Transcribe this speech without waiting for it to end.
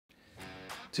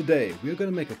Today, we are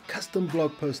going to make a custom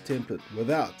blog post template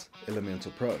without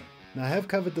Elementor Pro. Now, I have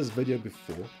covered this video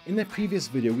before. In that previous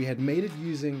video, we had made it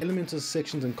using Elementor's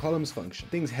sections and columns function.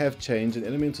 Things have changed and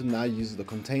Elementor now uses the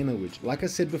container widget. Like I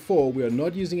said before, we are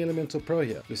not using Elementor Pro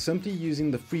here. We're simply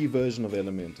using the free version of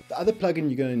Elementor. The other plugin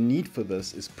you're going to need for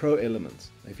this is Pro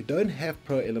Elements. Now, if you don't have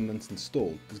Pro Elements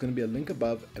installed, there's going to be a link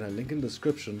above and a link in the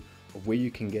description of where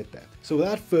you can get that. So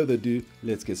without further ado,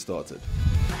 let's get started.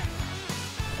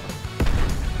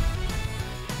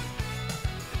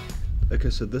 Okay,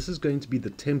 so this is going to be the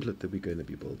template that we're going to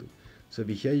be building. So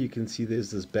over here you can see there's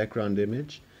this background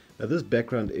image. Now this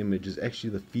background image is actually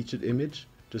the featured image,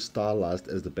 just stylized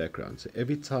as the background. So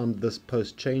every time this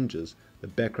post changes, the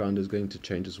background is going to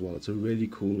change as well. It's a really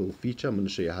cool little feature. I'm going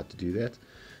to show you how to do that.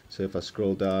 So if I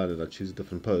scroll down and I choose a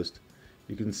different post,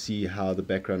 you can see how the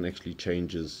background actually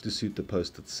changes to suit the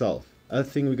post itself. Other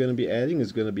thing we're going to be adding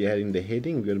is going to be adding the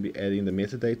heading. We're going to be adding the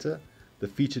metadata, the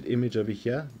featured image over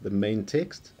here, the main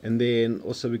text, and then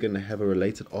also we're going to have a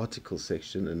related article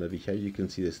section, and over here you can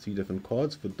see there's 3 different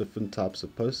cards for different types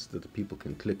of posts that the people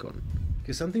can click on.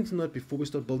 Okay, something to note before we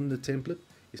start building the template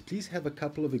is please have a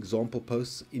couple of example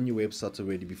posts in your website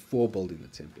already before building the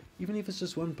template, even if it's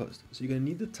just one post. So you're going to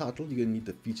need the title, you're going to need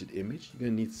the featured image, you're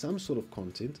going to need some sort of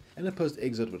content, and a post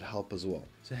excerpt would help as well.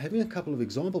 So having a couple of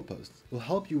example posts will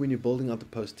help you when you're building out the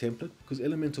post template, because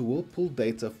Elementor will pull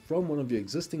data from one of your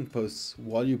existing posts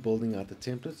while you're building out the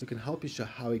template, so it can help you show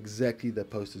how exactly that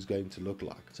post is going to look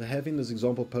like. So having this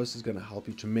example post is going to help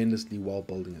you tremendously while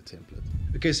building a template.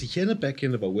 Okay, so here in the back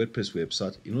end of our WordPress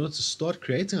website, in order to start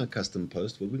creating a custom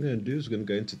post, what we're going to do is we're going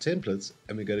to go into templates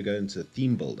and we're going to go into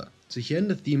theme builder. So here in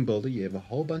the theme builder, you have a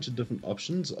whole bunch of different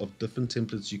options of different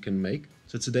templates you can make.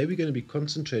 So today we're going to be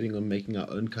concentrating on making our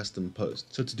own custom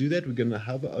post. So to do that, we're going to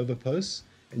hover over posts,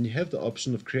 and you have the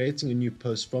option of creating a new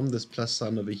post from this plus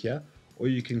sign over here, or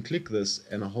you can click this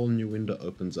and a whole new window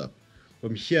opens up.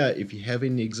 From here, if you have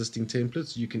any existing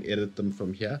templates, you can edit them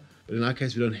from here. But in our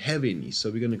case, we don't have any, so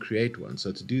we're going to create one.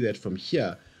 So to do that from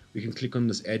here, we can click on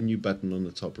this add new button on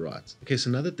the top right. Okay, so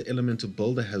now that the Elementor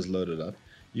builder has loaded up,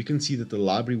 you can see that the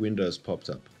library window has popped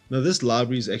up. Now this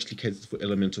library is actually catered for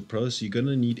Elementor Pro, so you're going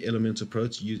to need Elementor Pro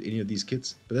to use any of these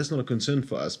kits, but that's not a concern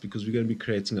for us because we're going to be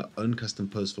creating our own custom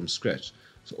post from scratch.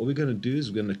 So all we're going to do is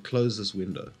we're going to close this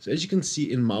window. So as you can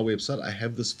see in my website, I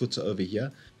have this footer over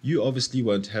here. You obviously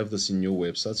won't have this in your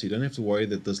website, so you don't have to worry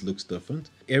that this looks different.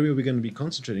 The area we're going to be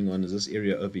concentrating on is this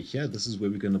area over here. This is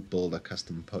where we're going to build our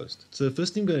custom post. So the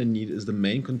first thing we're going to need is the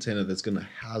main container that's going to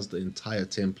house the entire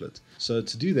template. So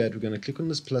to do that, we're going to click on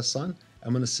this plus sign.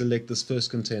 I'm going to select this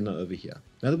first container over here.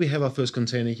 Now that we have our first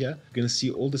container here, we're going to see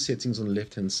all the settings on the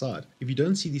left hand side. If you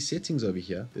don't see these settings over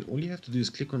here, then all you have to do is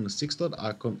click on the 6-dot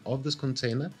icon of this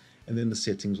container, and then the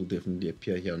settings will definitely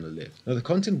appear here on the left. Now the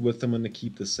content width I'm going to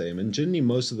keep the same, and generally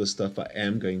most of the stuff I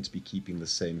am going to be keeping the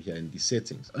same here in these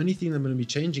settings. Only thing I'm going to be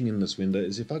changing in this window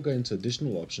is if I go into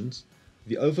additional options,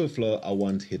 the overflow I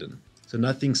want hidden. So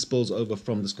nothing spills over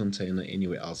from this container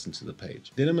anywhere else into the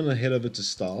page. Then I'm going to head over to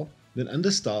style. Then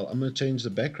under style, I'm going to change the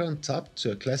background type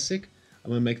to a classic.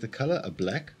 I'm going to make the color a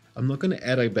black. I'm not going to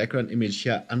add a background image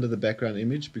here under the background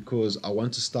image because I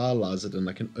want to stylize it, and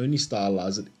I can only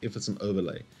stylize it if it's an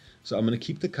overlay. So I'm going to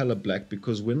keep the color black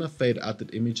because when I fade out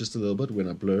that image just a little bit, when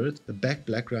I blur it, the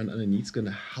background underneath is going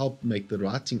to help make the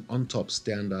writing on top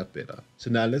stand out better.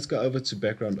 So now let's go over to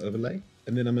background overlay,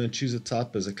 and then I'm going to choose a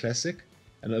type as a classic.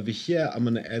 And over here, I'm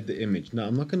going to add the image. Now,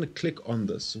 I'm not going to click on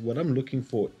this. What I'm looking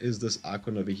for is this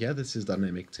icon over here that says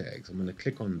dynamic tags. I'm going to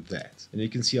click on that. And you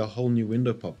can see a whole new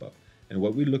window pop up. And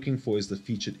what we're looking for is the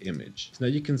featured image. So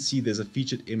now you can see there's a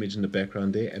featured image in the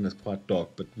background there, and it's quite dark,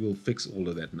 but we'll fix all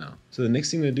of that now. So the next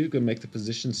thing I'm going to do is going to make the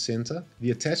position center. The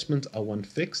attachment I want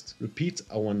fixed. Repeat,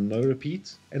 I want no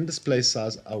repeat. And display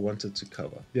size, I want it to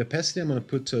cover. The opacity I'm going to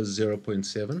put to a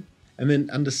 0.7. And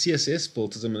then under CSS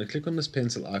filters, I'm going to click on this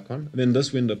pencil icon, and then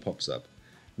this window pops up.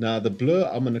 Now the blur,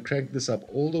 I'm going to crank this up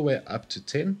all the way up to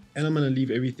 10, and I'm going to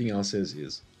leave everything else as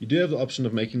is. You do have the option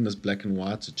of making this black and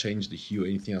white to change the hue or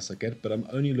anything else like that, but I'm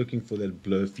only looking for that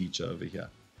blur feature over here.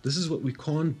 This is what we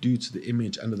can't do to the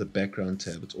image under the background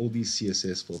tab. It's all these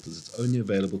CSS filters. It's only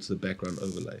available to the background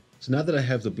overlay. So now that I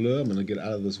have the blur, I'm going to get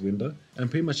out of this window, and I'm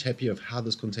pretty much happy of how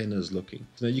this container is looking.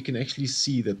 So now you can actually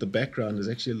see that the background is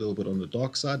actually a little bit on the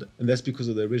dark side, and that's because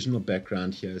of the original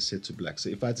background here is set to black. So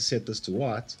if I had to set this to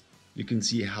white, you can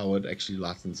see how it actually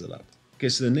lightens it up. Okay,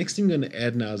 so the next thing I'm going to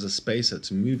add now is a spacer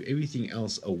to move everything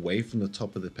else away from the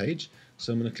top of the page.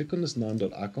 So I'm going to click on this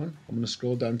 9-dot icon. I'm going to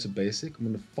scroll down to basic. I'm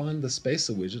going to find the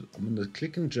spacer widget. I'm going to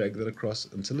click and drag that across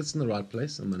until it's in the right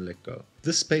place. I'm going to let go.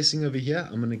 This spacing over here,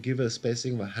 I'm going to give it a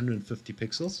spacing of 150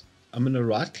 pixels. I'm going to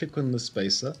right click on the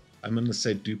spacer. I'm going to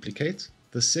say duplicate.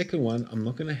 The second one, I'm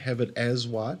not going to have it as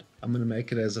wide. I'm going to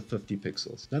make it as a 50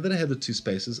 pixels. Now that I have the two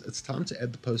spaces, it's time to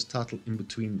add the post title in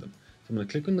between them. So I'm going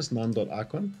to click on this 9 dot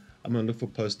icon. I'm going to look for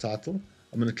post title.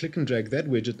 I'm going to click and drag that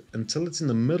widget until it's in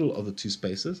the middle of the two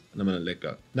spaces, and I'm going to let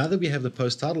go. Now that we have the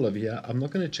post title over here, I'm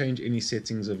not going to change any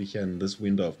settings over here in this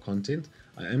window of content.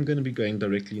 I am going to be going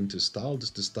directly into style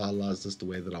just to stylize this the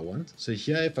way that I want. So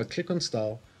here, if I click on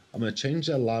style, I'm going to change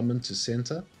the alignment to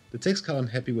center. The text color I'm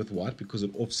happy with white because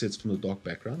it offsets from the dark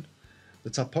background. The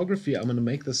typography, I'm going to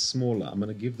make this smaller. I'm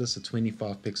going to give this a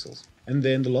 25 pixels. And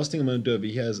then the last thing I'm going to do over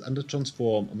here is under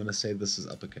transform, I'm going to say this is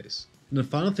uppercase. And the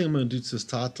final thing I'm going to do to this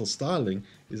title styling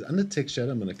is under text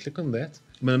shadow, I'm going to click on that.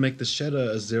 I'm going to make the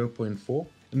shadow as 0.4.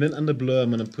 And then under blur,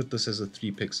 I'm going to put this as a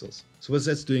 3 pixels. So what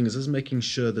that's doing is this making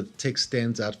sure that the text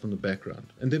stands out from the background.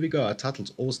 And there we go, our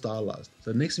title's all stylized.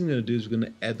 So the next thing we're going to do is we're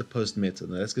going to add the post meta.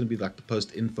 Now that's going to be like the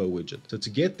post info widget. So to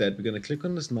get that, we're going to click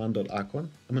on this 9 dot icon.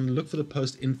 I'm going to look for the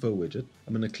post info widget.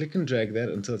 I'm going to click and drag that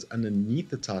until it's underneath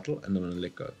the title, and I'm going to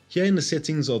let go. Here in the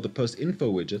settings of the post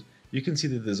info widget, you can see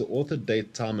that there's an author,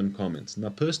 date, time, and comments. Now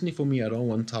personally for me, I don't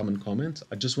want time and comments.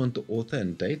 I just want the author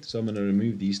and date. So I'm going to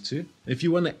remove these two. If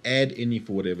you want to add any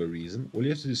for whatever reason, all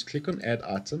you have to do is click on add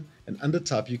item. And under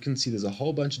type, you can see there's a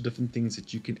whole bunch of different things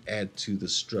that you can add to the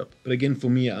strip. But again, for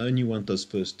me, I only want those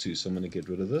first two. So I'm going to get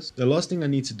rid of this. The last thing I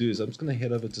need to do is I'm just going to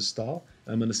head over to style.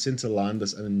 And I'm going to center line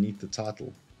this underneath the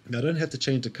title. Now I don't have to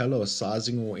change the color or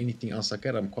sizing or anything else like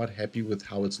that. I'm quite happy with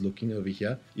how it's looking over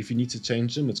here. If you need to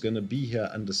change them, it's going to be here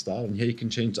under style. And here you can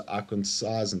change the icon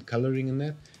size and coloring in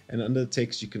that. And under the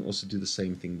text, you can also do the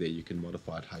same thing there. You can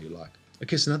modify it how you like.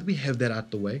 Okay, so now that we have that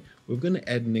out the way, we're going to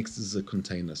add next is a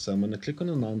container. So I'm going to click on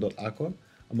the 9 dot icon.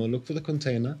 I'm going to look for the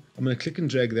container. I'm going to click and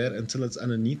drag that until it's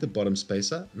underneath the bottom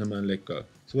spacer, and I'm going to let go.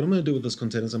 So what I'm going to do with this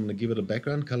container is I'm going to give it a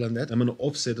background color in that. I'm going to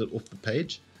offset it off the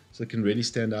page, so it can really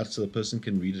stand out so the person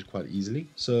can read it quite easily.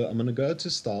 So I'm going to go to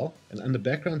style, and under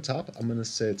background type, I'm going to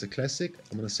say it's a classic.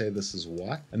 I'm going to say this is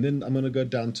white, and then I'm going to go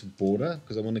down to border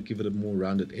because I want to give it a more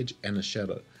rounded edge and a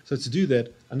shadow. So to do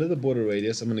that, under the border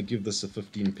radius, I'm going to give this a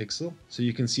 15 pixel. So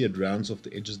you can see it rounds off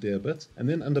the edges there a bit. And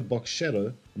then under box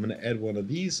shadow, I'm going to add one of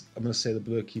these. I'm going to say the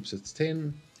blur keeps its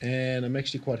 10. And I'm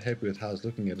actually quite happy with how it's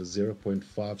looking at a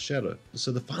 0.5 shadow.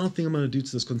 So the final thing I'm going to do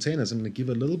to this container is I'm going to give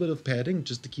a little bit of padding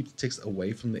just to keep the text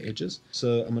away from the edges.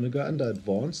 So I'm going to go under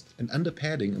advanced, and under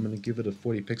padding, I'm going to give it a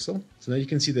 40 pixel. So now you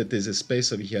can see that there's a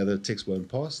space over here that the text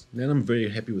won't pass. And then I'm very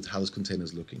happy with how this container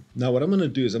is looking. Now what I'm going to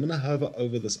do is I'm going to hover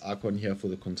over this icon here for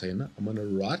the container. I'm going to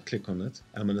right click on it.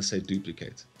 And I'm going to say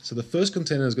duplicate. So the first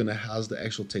container is going to house the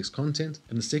actual text content,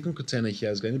 and the second container here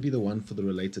is going to be the one for the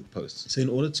related posts. So in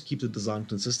order to keep the design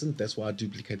consistent, that's why I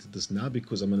duplicated this now,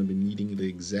 because I'm going to be needing the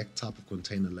exact type of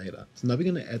container later. So now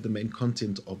we're going to add the main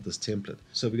content of this template.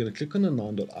 So we're going to click on the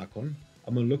 9 dot icon.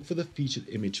 I'm going to look for the featured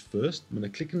image first. I'm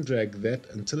going to click and drag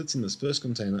that until it's in this first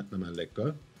container, and I'm going to let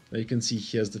go. Now you can see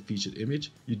here's the featured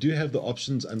image. You do have the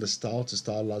options under style to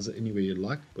stylize it anywhere you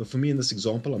like, but for me in this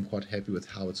example, I'm quite happy with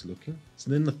how it's looking.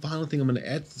 So then the final thing I'm going to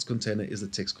add to this container is the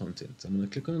text content. So I'm going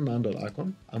to click on the 9 dot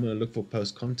icon. I'm going to look for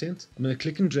post content. I'm going to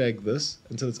click and drag this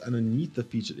until it's underneath the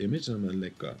featured image, and I'm going to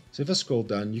let go. So if I scroll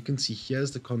down, you can see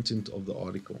here's the content of the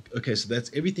article. Okay, so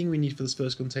that's everything we need for this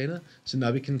first container. So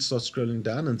now we can start scrolling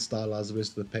down and stylize the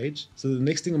rest of the page. So the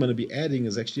next thing I'm going to be adding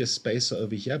is actually a spacer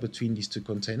over here between these two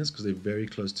containers because they're very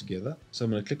close together. So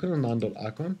I'm going to click on the 9 dot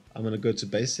icon. I'm going to go to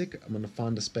basic. I'm going to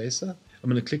find a spacer. I'm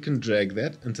going to click and drag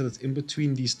that until it's in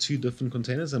between these two different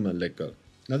containers. I'm going to let go.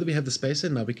 Now that we have the spacer,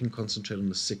 now we can concentrate on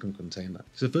the second container.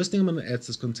 So the first thing I'm going to add to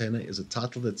this container is a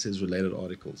title that says related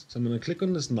articles. So I'm going to click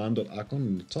on this 9 dot icon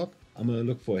on the top. I'm going to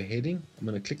look for a heading. I'm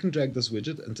going to click and drag this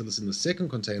widget until it's in the second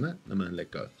container, and I'm going to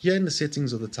let go. Here in the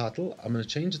settings of the title, I'm going to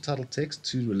change the title text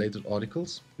to related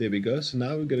articles. There we go. So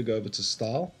now we're going to go over to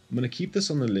style. I'm going to keep this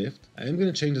on the left. I am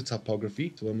going to change the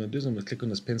typography. So what I'm going to do is I'm going to click on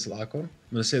this pencil icon.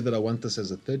 I'm going to say that I want this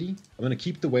as a 30. I'm going to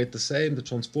keep the weight the same. The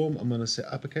transform, I'm going to say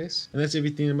uppercase. And that's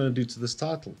everything I'm going to do to this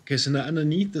title. Okay, so now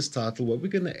underneath this title, what we're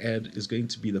going to add is going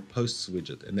to be the posts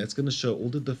widget. And that's going to show all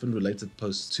the different related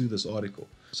posts to this article.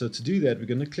 So to do that, we're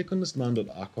going to click on this 9 dot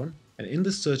icon, and in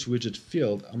the search widget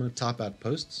field, I'm going to type out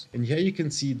posts, and here you can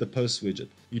see the post widget.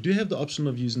 You do have the option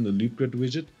of using the loop grid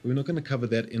widget. We're not going to cover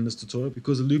that in this tutorial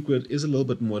because the loop grid is a little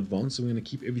bit more advanced, so we're going to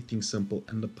keep everything simple,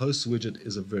 and the post widget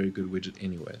is a very good widget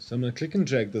anyway. So I'm going to click and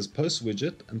drag this post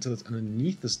widget until it's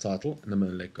underneath this title, and I'm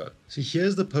going to let go. So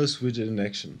here's the post widget in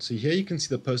action. So here you can see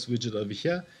the post widget over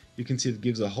here. You can see it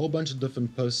gives a whole bunch of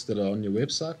different posts that are on your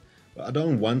website. But I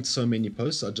don't want so many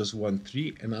posts, I just want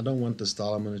 3, and I don't want the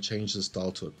style. I'm going to change the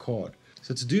style to a card.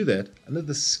 So to do that, under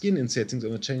the skin in settings,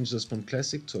 I'm going to change this from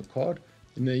classic to a card.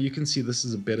 And now you can see this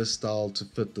is a better style to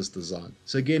fit this design.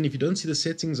 So again, if you don't see the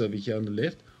settings over here on the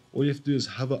left, all you have to do is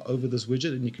hover over this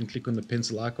widget and you can click on the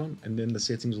pencil icon, and then the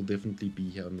settings will definitely be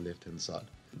here on the left hand side.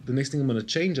 The next thing I'm going to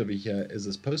change over here is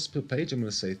this posts per page. I'm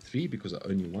going to say 3 because I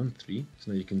only want 3.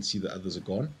 So now you can see the others are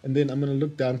gone. And then I'm going to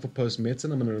look down for post meta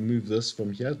and I'm going to remove this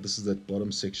from here. This is that bottom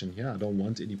section here. I don't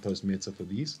want any post meta for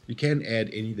these. You can add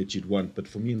any that you'd want, but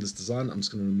for me in this design, I'm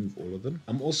just going to remove all of them.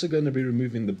 I'm also going to be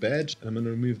removing the badge, and I'm going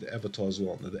to remove the avatar as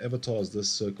well. Now the avatar is this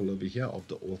circle over here of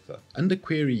the author. Under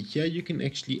query here, you can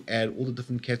actually add all the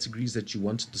different categories that you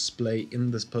want to display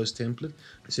in this post template.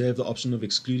 So you have the option of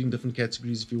excluding different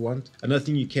categories if you want. Another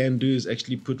thing you can do is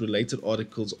actually put related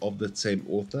articles of that same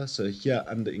author. So here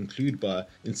under include by,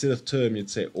 instead of term, you'd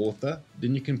say author.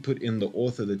 Then you can put in the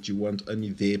author that you want only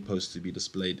their post to be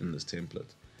displayed in this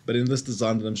template. But in this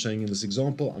design that I'm showing in this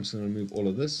example, I'm just going to remove all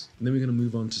of this. And then we're going to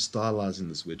move on to stylizing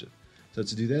this widget. So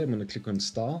to do that, I'm going to click on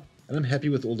style. And I'm happy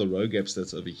with all the row gaps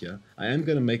that's over here. I am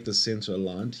going to make the center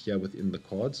aligned here within the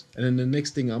cards. And then the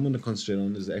next thing I'm going to concentrate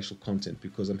on is the actual content,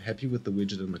 because I'm happy with the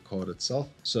widget and the card itself.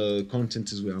 So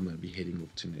content is where I'm going to be heading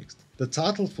off to next. The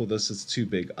title for this is too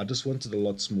big. I just want it a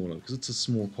lot smaller because it's a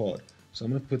small card. So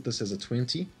I'm going to put this as a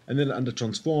 20, and then under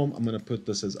transform, I'm going to put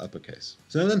this as uppercase.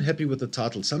 So now that I'm happy with the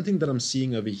title, something that I'm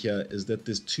seeing over here is that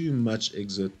there's too much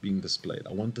excerpt being displayed.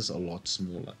 I want this a lot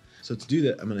smaller. So to do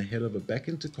that, I'm going to head over back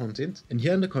into content, and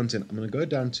here under content, I'm going to go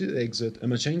down to the excerpt. I'm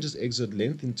going to change this excerpt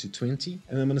length into 20,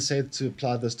 and I'm going to say to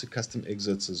apply this to custom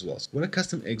excerpts as well. So what a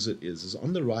custom excerpt is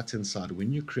on the right hand side,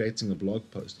 when you're creating a blog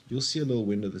post, you'll see a little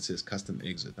window that says custom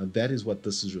excerpt. Now that is what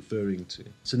this is referring to.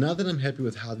 So now that I'm happy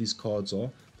with how these cards are,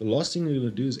 the last thing we're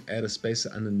going to do is add a spacer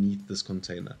underneath this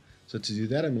container. So to do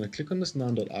that, I'm going to click on this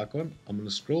 9-dot icon. I'm going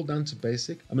to scroll down to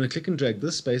basic. I'm going to click and drag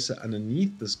this spacer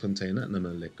underneath this container, and I'm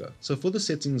going to let go. So for the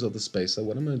settings of the spacer,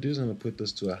 what I'm going to do is I'm going to put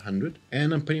this to 100,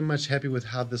 and I'm pretty much happy with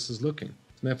how this is looking.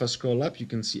 Now if I scroll up, you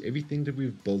can see everything that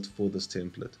we've built for this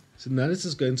template. So now let's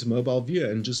just go into mobile view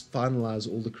and just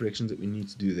finalize all the corrections that we need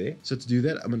to do there. So to do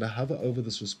that, I'm going to hover over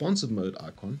this responsive mode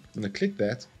icon. I'm going to click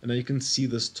that, and now you can see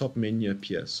this top menu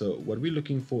appear. So what we're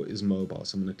looking for is mobile.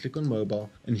 So I'm going to click on mobile,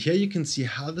 and here you can see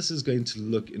how this is going to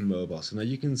look in mobile. So now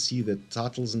you can see that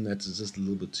titles and that is just a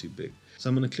little bit too big. So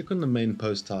I'm going to click on the main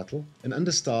post title, and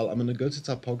under style, I'm going to go to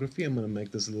typography. I'm going to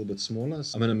make this a little bit smaller.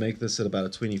 So I'm going to make this at about a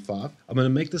 25. I'm going to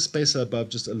make the spacer above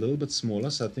just a little bit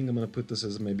smaller. So I think I'm going to put this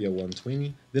as maybe a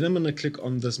 120. Then I'm going to click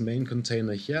on this main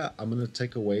container here. I'm going to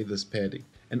take away this padding.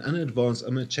 And under advanced,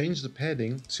 I'm going to change the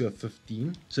padding to a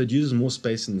 15, so it uses more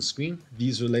space in the screen.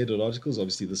 These related articles,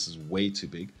 obviously this is way too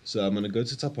big. So I'm going to go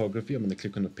to typography, I'm going to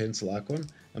click on the pencil icon.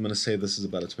 I'm going to say this is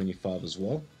about a 25 as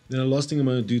well. Then the last thing I'm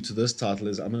going to do to this title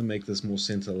is I'm going to make this more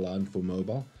center aligned for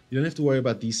mobile. You don't have to worry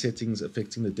about these settings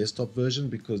affecting the desktop version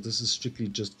because this is strictly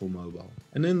just for mobile.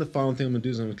 And then the final thing I'm going to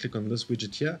do is I'm going to click on this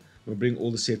widget here. I'm going to bring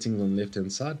all the settings on the left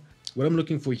hand side. What I'm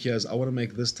looking for here is I want to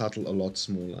make this title a lot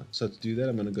smaller. So to do that,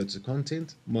 I'm going to go to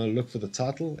content. I'm going to look for the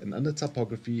title, and under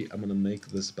typography, I'm going to make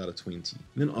this about a 20. And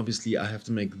then obviously I have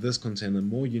to make this container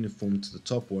more uniform to the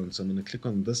top one. So I'm going to click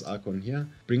on this icon here,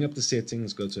 bring up the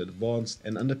settings, go to advanced,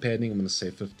 and under padding, I'm going to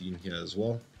say 15 here as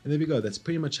well. And there we go. That's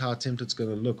pretty much how our template's going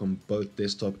to look on both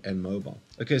desktop and mobile.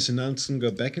 Okay, so now I'm just going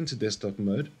to go back into desktop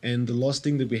mode. And the last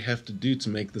thing that we have to do to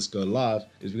make this go live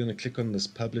is we're going to click on this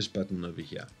publish button over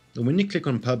here. Now when you click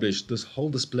on publish, this whole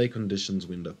display conditions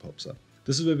window pops up.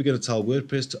 This is where we're going to tell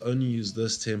WordPress to only use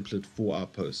this template for our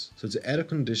posts. So to add a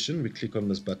condition, we click on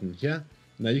this button here.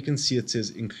 Now you can see it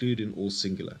says include in all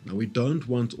singular. Now we don't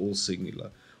want all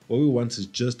singular. What we want is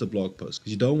just a blog post,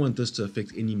 because you don't want this to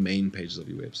affect any main pages of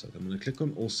your website. I'm going to click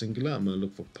on all singular. I'm going to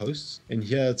look for posts, and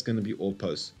here it's going to be all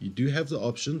posts. You do have the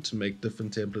option to make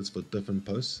different templates for different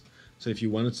posts. So if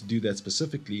you wanted to do that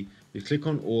specifically, you click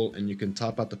on all and you can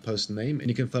type out the post name, and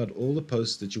you can fill out all the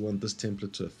posts that you want this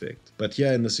template to affect. But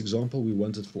here in this example, we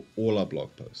want it for all our blog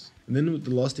posts. And then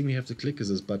the last thing we have to click is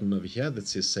this button over here that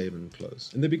says save and close.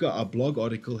 And there we go. Our blog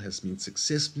article has been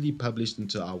successfully published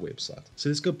into our website. So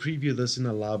let's go preview this in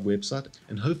our live website,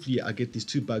 and hopefully I get these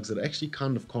two bugs that are actually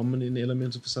kind of common in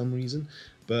Elementor for some reason.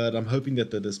 But I'm hoping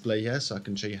that they display here so I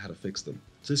can show you how to fix them.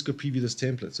 So let's go preview this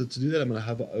template. So to do that, I'm going to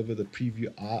hover over the preview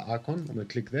eye icon. I'm going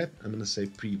to click that. I'm going to say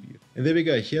preview. And there we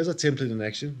go. Here's our template in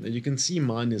action. Now you can see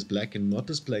mine is black and not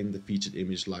displaying the featured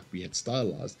image like we had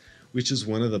stylized, which is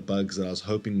one of the bugs that I was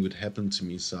hoping would happen to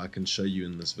me, so I can show you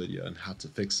in this video and how to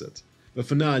fix it. But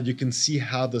for now, you can see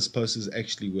how this post is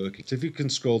actually working. So if you can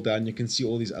scroll down, you can see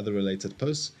all these other related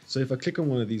posts. So if I click on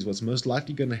one of these, what's most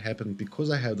likely going to happen, because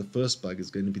I have the first bug,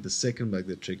 is going to be the second bug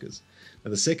that triggers.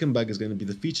 Now the second bug is going to be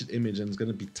the featured image, and it's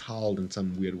going to be tiled in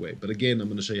some weird way. But again, I'm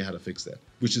going to show you how to fix that,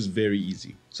 which is very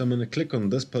easy. So I'm going to click on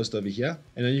this post over here,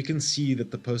 and now you can see that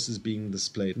the post is being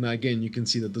displayed. Now again, you can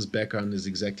see that this background is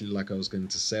exactly like I was going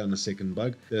to say on the second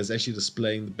bug. That is actually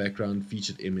displaying the background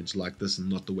featured image like this and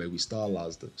not the way we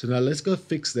stylized it. So now let's go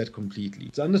fix that completely.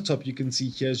 So on the top, you can see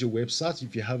here's your website.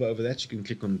 If you hover over that, you can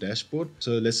click on dashboard.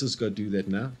 So let's just go do that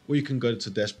now. Or you can go to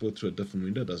dashboard through a different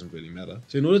window. It doesn't really matter.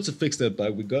 So in order to fix that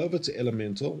bug, we go over to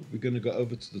Elementor. We're going to go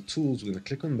over to the tools. We're going to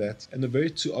click on that. And the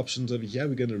very two options over here,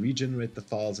 we're going to regenerate the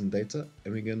files and data,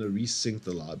 and we're going to resync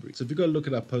the library. So if you go look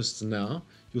at our posts now,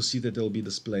 you'll see that they'll be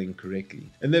displaying correctly.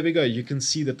 And there we go. You can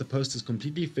see that the post is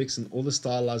completely fixed and all the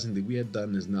stylizing that we had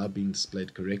done is now being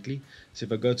displayed correctly. So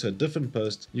if I go to a different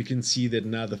post, you can see that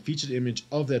now the featured image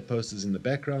of that post is in the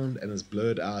background and is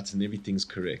blurred out and everything's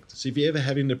correct. So if you're ever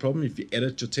having a problem, if you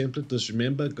edit your template, just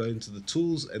remember, go into the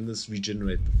tools and just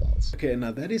regenerate the files. Okay,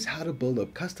 now that is how to build a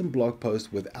custom blog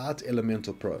post without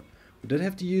Elementor Pro. We did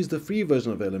have to use the free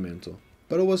version of Elementor,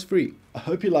 but it was free. I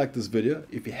hope you liked this video.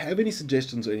 If you have any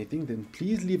suggestions or anything, then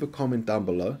please leave a comment down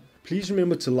below. Please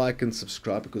remember to like and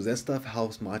subscribe because that stuff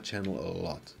helps my channel a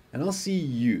lot. And I'll see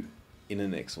you in the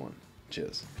next one.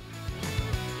 Cheers.